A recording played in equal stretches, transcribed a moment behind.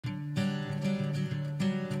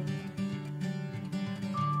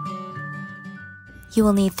You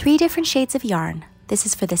will need 3 different shades of yarn. This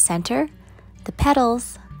is for the center, the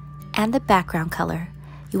petals, and the background color.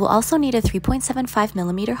 You will also need a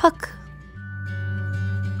 3.75mm hook.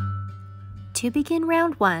 To begin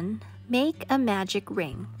round 1, make a magic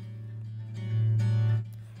ring.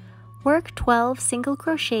 Work 12 single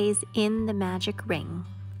crochets in the magic ring.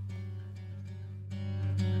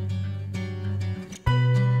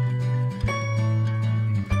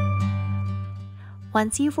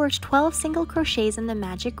 Once you've worked 12 single crochets in the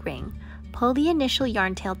magic ring, pull the initial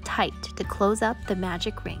yarn tail tight to close up the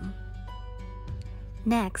magic ring.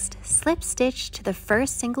 Next, slip stitch to the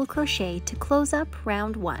first single crochet to close up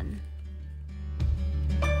round 1.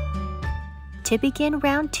 To begin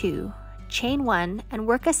round 2, chain 1 and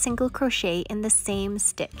work a single crochet in the same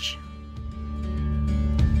stitch.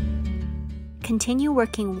 Continue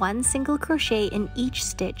working 1 single crochet in each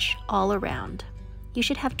stitch all around. You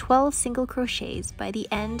should have 12 single crochets by the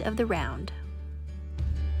end of the round.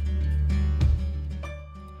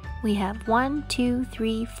 We have 1, 2,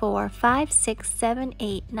 3, 4, 5, 6, 7,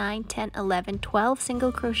 8, 9, 10, 11, 12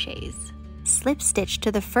 single crochets. Slip stitch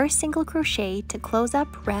to the first single crochet to close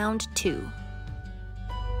up round 2.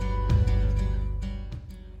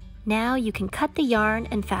 Now you can cut the yarn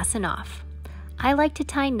and fasten off. I like to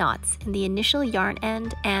tie knots in the initial yarn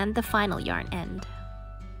end and the final yarn end.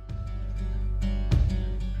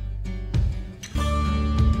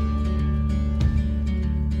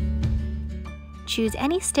 Choose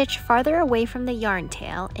any stitch farther away from the yarn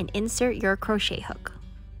tail and insert your crochet hook.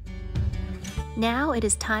 Now it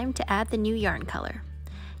is time to add the new yarn color.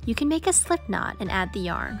 You can make a slip knot and add the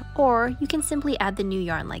yarn, or you can simply add the new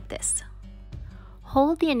yarn like this.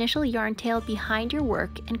 Hold the initial yarn tail behind your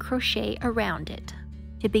work and crochet around it.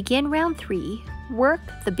 To begin round 3, work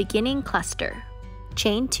the beginning cluster.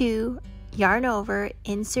 Chain 2, yarn over,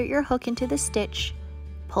 insert your hook into the stitch,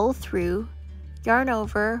 pull through, yarn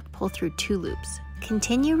over, pull through 2 loops.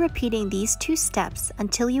 Continue repeating these 2 steps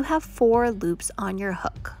until you have 4 loops on your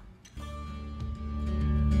hook.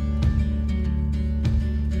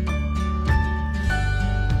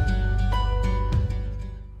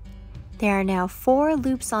 There are now 4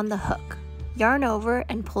 loops on the hook. Yarn over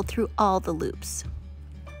and pull through all the loops.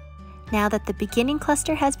 Now that the beginning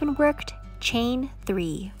cluster has been worked, chain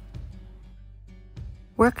 3.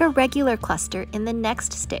 Work a regular cluster in the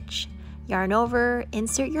next stitch. Yarn over,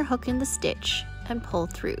 insert your hook in the stitch, and pull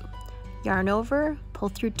through. Yarn over, pull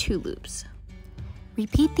through 2 loops.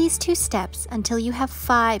 Repeat these 2 steps until you have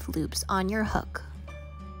 5 loops on your hook.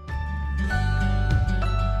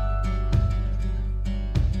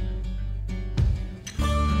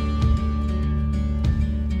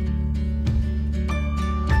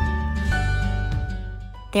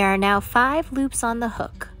 There are now 5 loops on the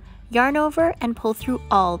hook. Yarn over and pull through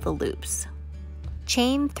all the loops.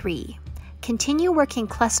 Chain 3. Continue working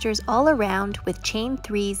clusters all around with chain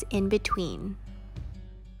 3s in between.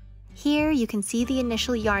 Here you can see the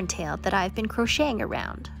initial yarn tail that I've been crocheting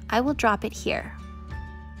around. I will drop it here.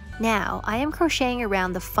 Now I am crocheting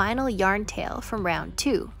around the final yarn tail from round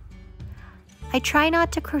 2. I try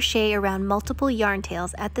not to crochet around multiple yarn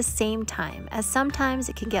tails at the same time, as sometimes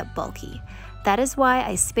it can get bulky. That is why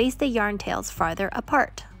I space the yarn tails farther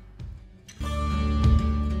apart.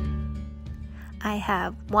 I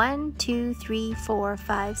have 1, 2, 3, 4,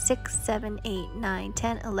 5, 6, 7, 8, 9,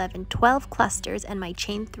 10, 11, 12 clusters and my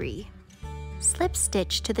chain 3. Slip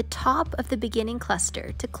stitch to the top of the beginning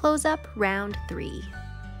cluster to close up round 3.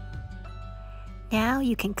 Now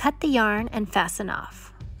you can cut the yarn and fasten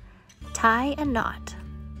off. Tie a knot.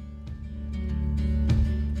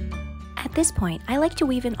 At this point, I like to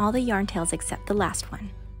weave in all the yarn tails except the last one.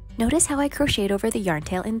 Notice how I crocheted over the yarn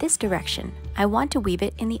tail in this direction. I want to weave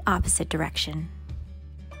it in the opposite direction.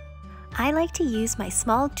 I like to use my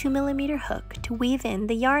small 2mm hook to weave in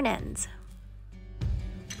the yarn ends.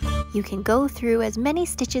 You can go through as many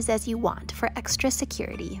stitches as you want for extra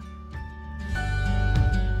security.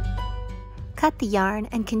 Cut the yarn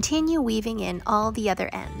and continue weaving in all the other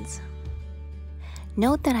ends.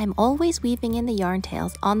 Note that I'm always weaving in the yarn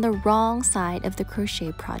tails on the wrong side of the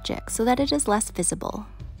crochet project so that it is less visible.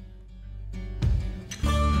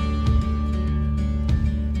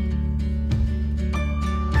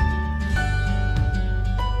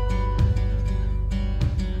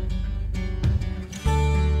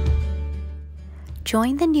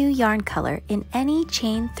 Join the new yarn color in any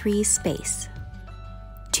chain 3 space.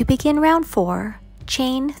 To begin round 4,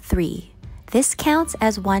 chain 3. This counts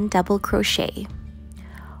as 1 double crochet.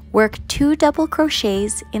 Work 2 double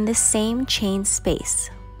crochets in the same chain space.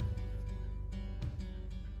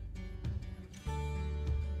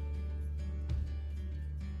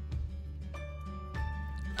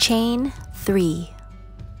 Chain 3.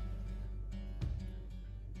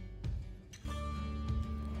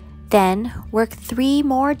 Then work 3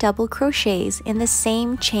 more double crochets in the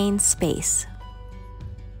same chain space.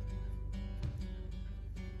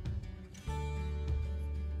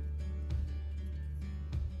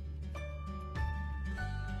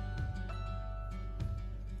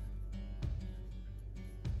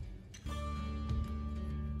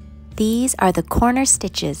 These are the corner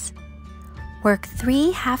stitches. Work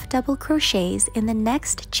 3 half double crochets in the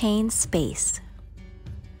next chain space.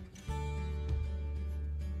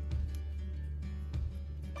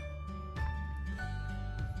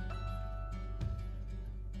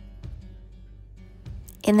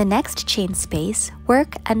 In the next chain space,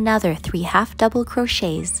 work another 3 half double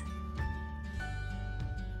crochets.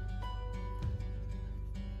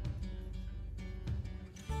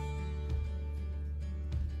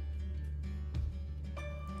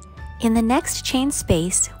 In the next chain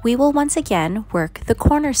space, we will once again work the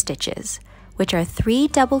corner stitches, which are 3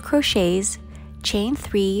 double crochets, chain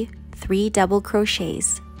 3, 3 double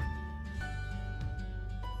crochets.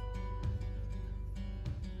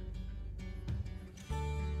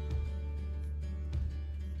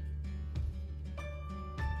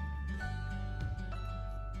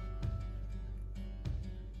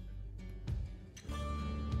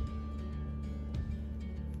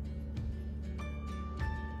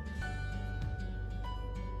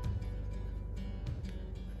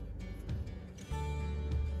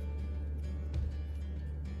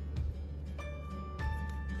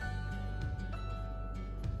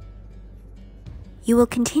 You will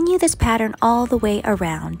continue this pattern all the way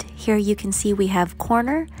around. Here you can see we have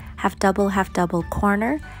corner, half double,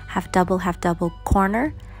 corner, half double,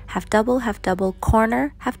 corner, half double,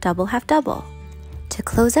 corner, half double. To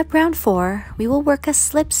close up round 4, we will work a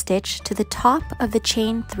slip stitch to the top of the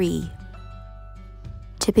chain 3.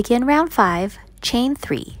 To begin round 5, chain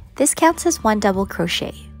 3. This counts as 1 double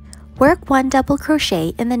crochet. Work 1 double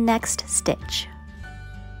crochet in the next stitch.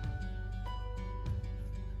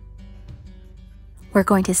 We're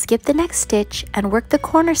going to skip the next stitch and work the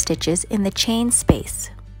corner stitches in the chain space.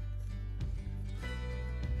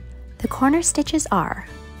 The corner stitches are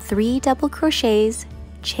 3 double crochets,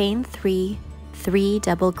 chain 3, 3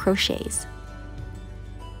 double crochets.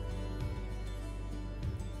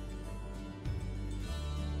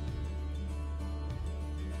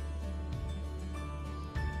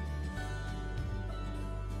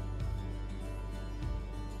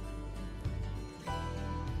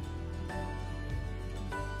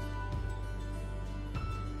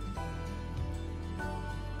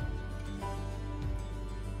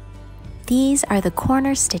 These are the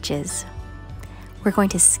corner stitches. We're going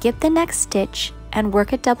to skip the next stitch and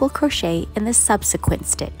work a double crochet in the subsequent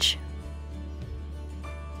stitch.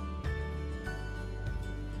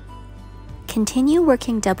 Continue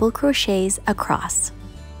working double crochets across.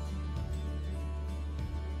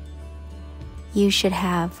 You should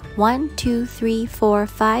have 1, 2, 3, 4,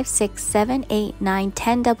 5, 6, 7, 8, 9,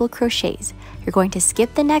 10 double crochets. You're going to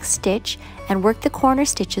skip the next stitch and work the corner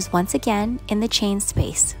stitches once again in the chain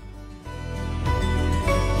space.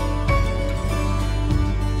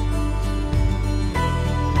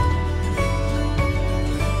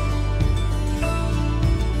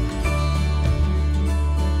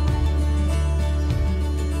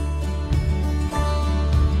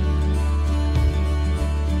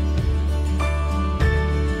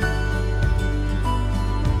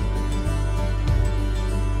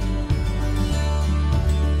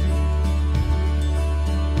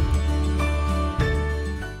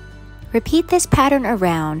 Repeat this pattern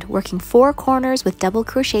around, working 4 corners with double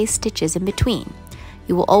crochet stitches in between.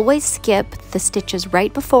 You will always skip the stitches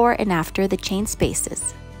right before and after the chain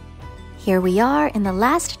spaces. Here we are in the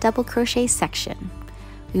last double crochet section.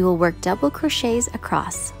 We will work double crochets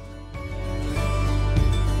across.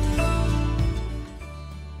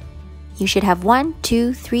 You should have 1,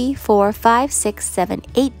 2, 3, 4, 5, 6, 7,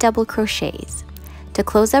 8 double crochets. To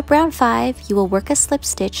close up round 5, you will work a slip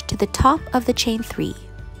stitch to the top of the chain 3.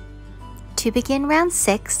 To begin round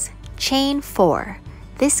 6, chain 4.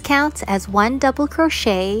 This counts as 1 double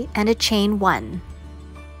crochet and a chain 1.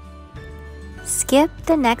 Skip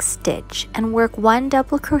the next stitch and work 1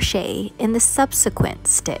 double crochet in the subsequent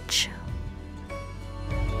stitch.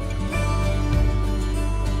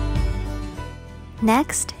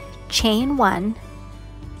 Next, chain 1,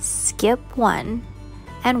 skip 1,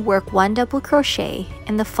 and work 1 double crochet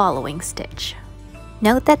in the following stitch.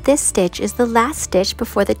 Note that this stitch is the last stitch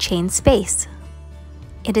before the chain space.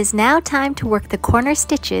 It is now time to work the corner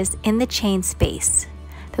stitches in the chain space.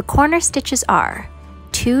 The corner stitches are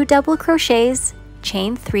 2 double crochets,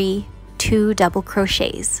 chain 3, 2 double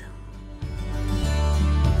crochets.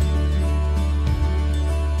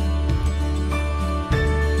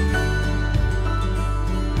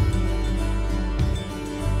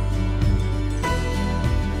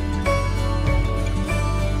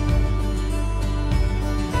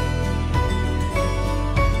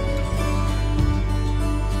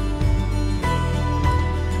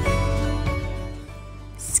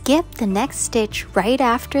 Skip the next stitch right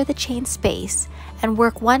after the chain space and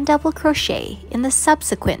work 1 double crochet in the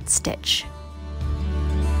subsequent stitch.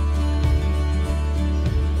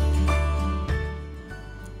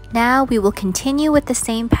 Now we will continue with the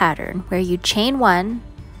same pattern where you chain 1,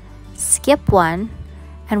 skip 1,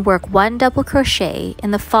 and work 1 double crochet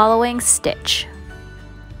in the following stitch.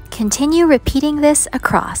 Continue repeating this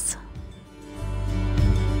across.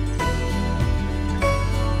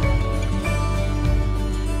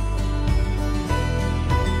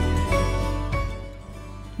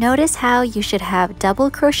 Notice how you should have double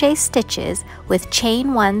crochet stitches with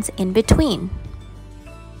chain ones in between.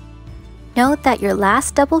 Note that your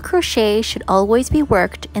last double crochet should always be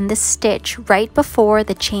worked in the stitch right before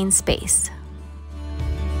the chain space.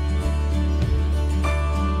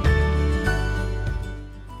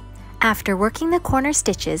 After working the corner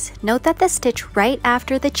stitches, note that the stitch right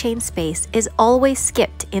after the chain space is always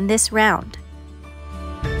skipped in this round.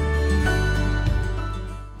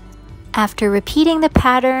 After repeating the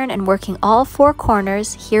pattern and working all 4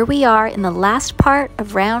 corners, here we are in the last part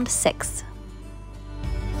of round 6.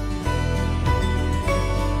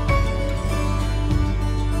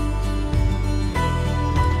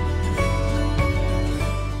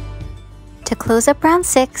 To close up round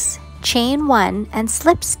 6, chain 1 and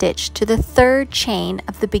slip stitch to the 3rd chain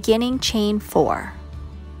of the beginning chain 4.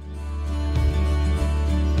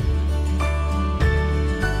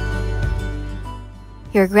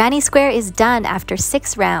 Your granny square is done after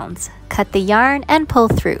 6 rounds. Cut the yarn and pull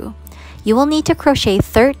through. You will need to crochet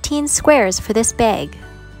 13 squares for this bag.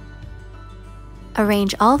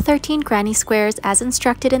 Arrange all 13 granny squares as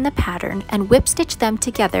instructed in the pattern and whip stitch them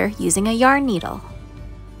together using a yarn needle.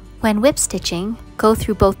 When whip stitching, go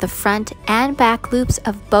through both the front and back loops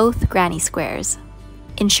of both granny squares.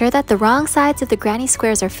 Ensure that the wrong sides of the granny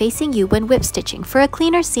squares are facing you when whip stitching for a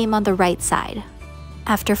cleaner seam on the right side.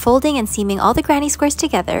 After folding and seaming all the granny squares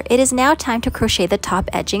together, it is now time to crochet the top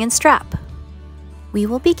edging and strap. We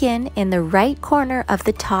will begin in the right corner of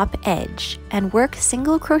the top edge and work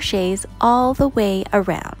single crochets all the way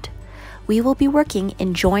around. We will be working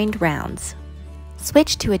in joined rounds.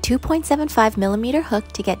 Switch to a 2.75mm hook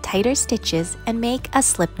to get tighter stitches and make a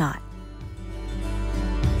slip knot.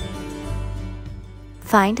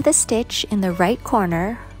 Find the stitch in the right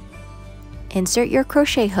corner, insert your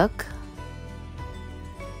crochet hook,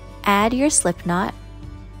 add your slip knot,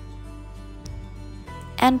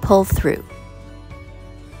 and pull through.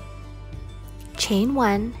 Chain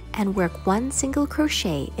 1 and work 1 single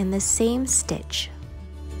crochet in the same stitch.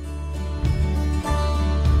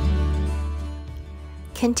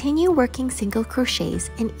 Continue working single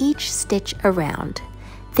crochets in each stitch around.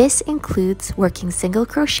 This includes working single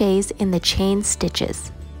crochets in the chain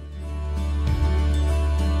stitches.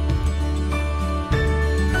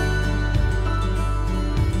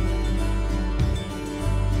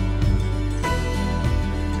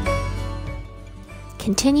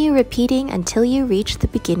 Continue repeating until you reach the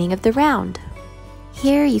beginning of the round.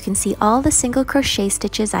 Here you can see all the single crochet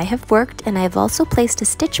stitches I have worked, and I have also placed a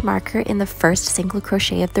stitch marker in the first single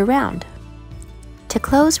crochet of the round. To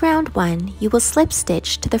close round 1, you will slip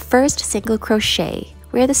stitch to the first single crochet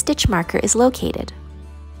where the stitch marker is located.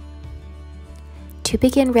 To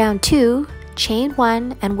begin round 2, chain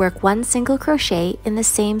 1 and work 1 single crochet in the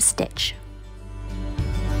same stitch.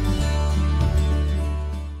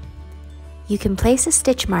 You can place a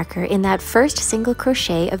stitch marker in that first single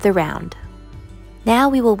crochet of the round. Now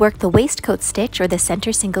we will work the waistcoat stitch or the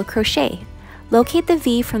center single crochet. Locate the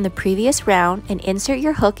V from the previous round and insert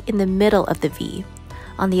your hook in the middle of the V.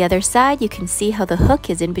 On the other side, you can see how the hook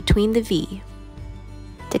is in between the V.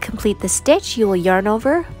 To complete the stitch, you will yarn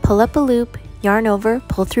over, pull up a loop, yarn over,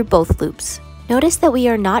 pull through both loops. Notice that we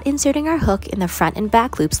are not inserting our hook in the front and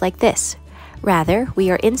back loops like this. Rather,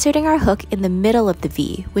 we are inserting our hook in the middle of the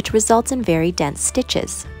V, which results in very dense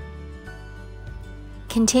stitches.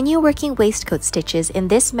 Continue working waistcoat stitches in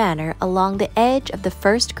this manner along the edge of the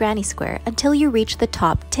first granny square until you reach the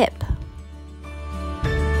top tip.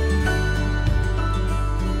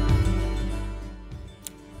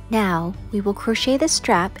 Now, we will crochet the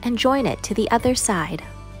strap and join it to the other side.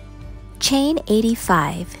 Chain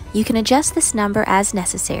 85. You can adjust this number as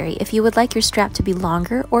necessary if you would like your strap to be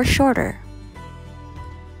longer or shorter.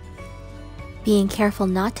 Being careful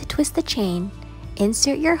not to twist the chain,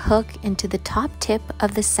 insert your hook into the top tip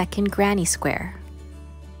of the second granny square.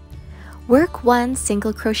 Work 1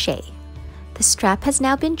 single crochet. The strap has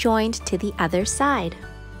now been joined to the other side.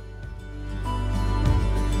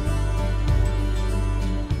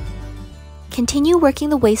 Continue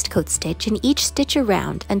working the waistcoat stitch in each stitch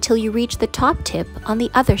around until you reach the top tip on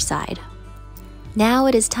the other side. Now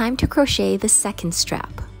it is time to crochet the second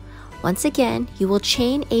strap. Once again, you will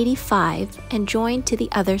chain 85 and join to the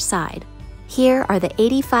other side. Here are the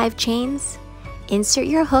 85 chains. Insert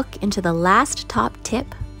your hook into the last top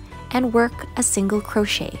tip and work a single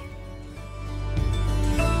crochet.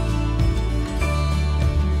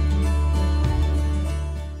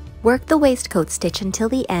 Work the waistcoat stitch until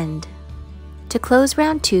the end. To close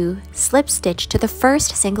round 2, slip stitch to the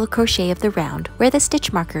first single crochet of the round where the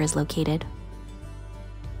stitch marker is located.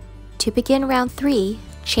 To begin round 3,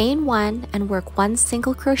 chain 1 and work 1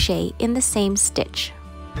 single crochet in the same stitch.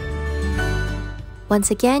 Once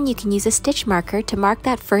again, you can use a stitch marker to mark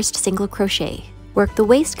that first single crochet. Work the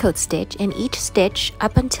waistcoat stitch in each stitch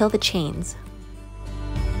up until the chains.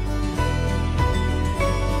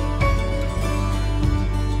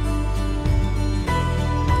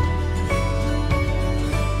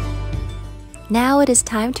 Now it is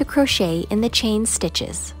time to crochet in the chain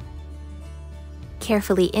stitches.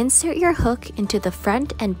 Carefully insert your hook into the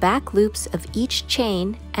front and back loops of each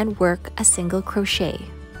chain and work a single crochet.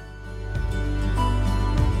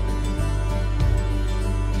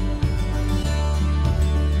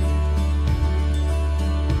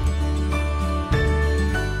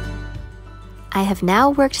 I have now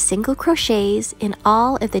worked single crochets in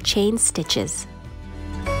all of the chain stitches.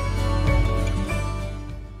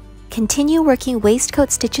 Continue working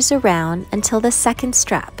waistcoat stitches around until the second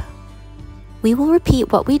strap. We will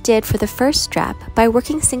repeat what we did for the first strap by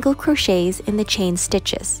working single crochets in the chain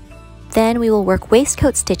stitches. Then we will work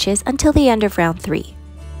waistcoat stitches until the end of round 3.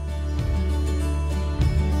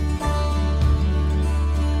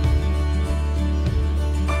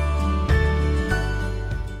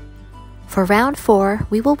 For round 4,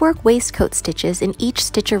 we will work waistcoat stitches in each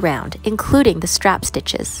stitch around, including the strap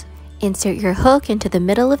stitches. Insert your hook into the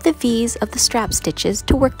middle of the V's of the strap stitches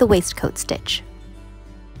to work the waistcoat stitch.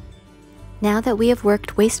 Now that we have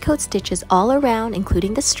worked waistcoat stitches all around,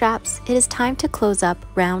 including the straps, it is time to close up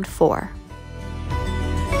round 4.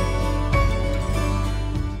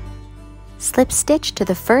 Slip stitch to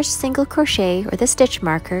the first single crochet or the stitch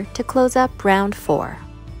marker to close up round 4.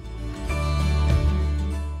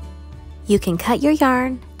 You can cut your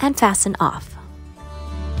yarn and fasten off.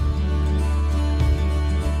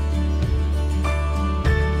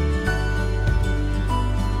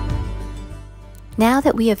 Now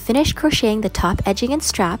that we have finished crocheting the top edging and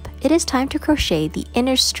strap, it is time to crochet the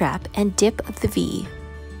inner strap and dip of the V.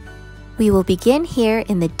 We will begin here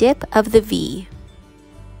in the dip of the V.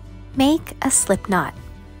 Make a slip knot.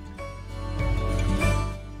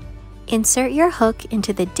 Insert your hook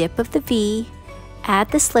into the dip of the V,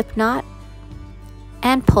 add the slip knot,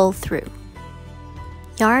 and pull through.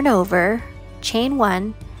 Yarn over, chain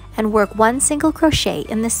 1, and work 1 single crochet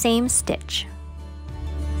in the same stitch.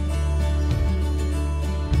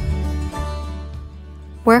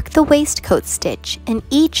 Work the waistcoat stitch in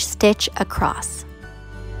each stitch across.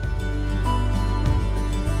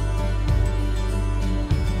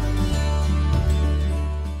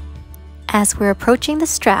 As we're approaching the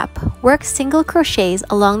strap, work single crochets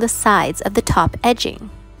along the sides of the top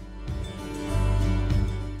edging.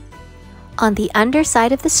 On the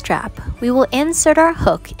underside of the strap, we will insert our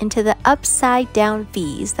hook into the upside down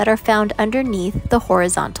V's that are found underneath the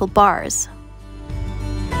horizontal bars.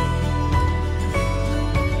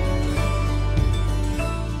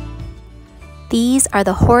 These are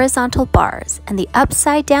the horizontal bars, and the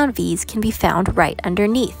upside down V's can be found right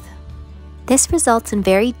underneath. This results in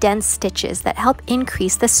very dense stitches that help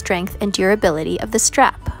increase the strength and durability of the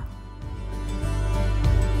strap.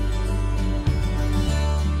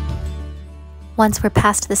 Once we're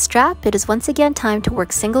past the strap, it is once again time to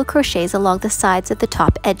work single crochets along the sides of the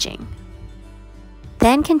top edging.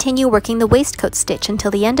 Then continue working the waistcoat stitch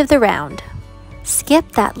until the end of the round.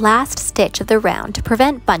 Skip that last stitch of the round to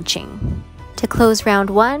prevent bunching. To close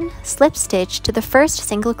round 1, slip stitch to the first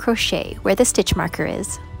single crochet where the stitch marker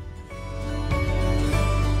is.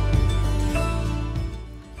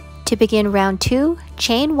 To begin round 2,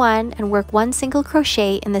 chain 1 and work 1 single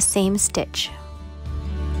crochet in the same stitch.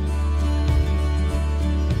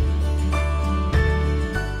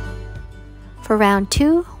 For round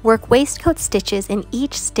 2, work waistcoat stitches in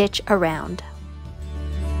each stitch around.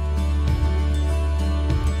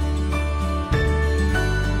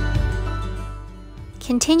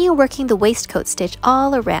 Continue working the waistcoat stitch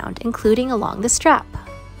all around, including along the strap.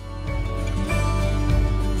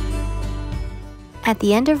 At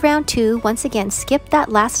the end of round 2, once again skip that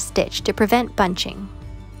last stitch to prevent bunching.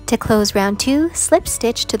 To close round 2, slip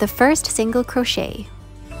stitch to the first single crochet.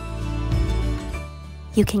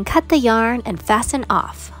 You can cut the yarn and fasten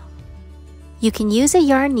off. You can use a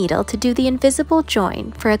yarn needle to do the invisible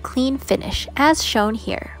join for a clean finish, as shown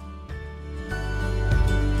here.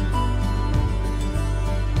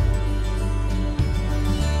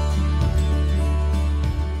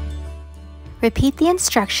 Repeat the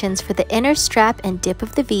instructions for the inner strap and dip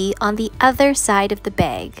of the V on the other side of the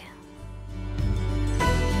bag.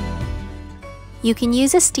 You can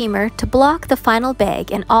use a steamer to block the final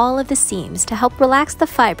bag and all of the seams to help relax the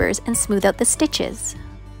fibers and smooth out the stitches.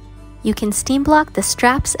 You can steam block the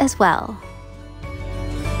straps as well.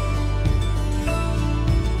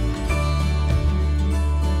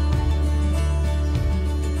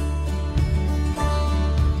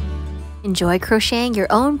 Enjoy crocheting your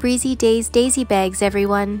own Breezy Days Daisy bags,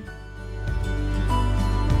 everyone!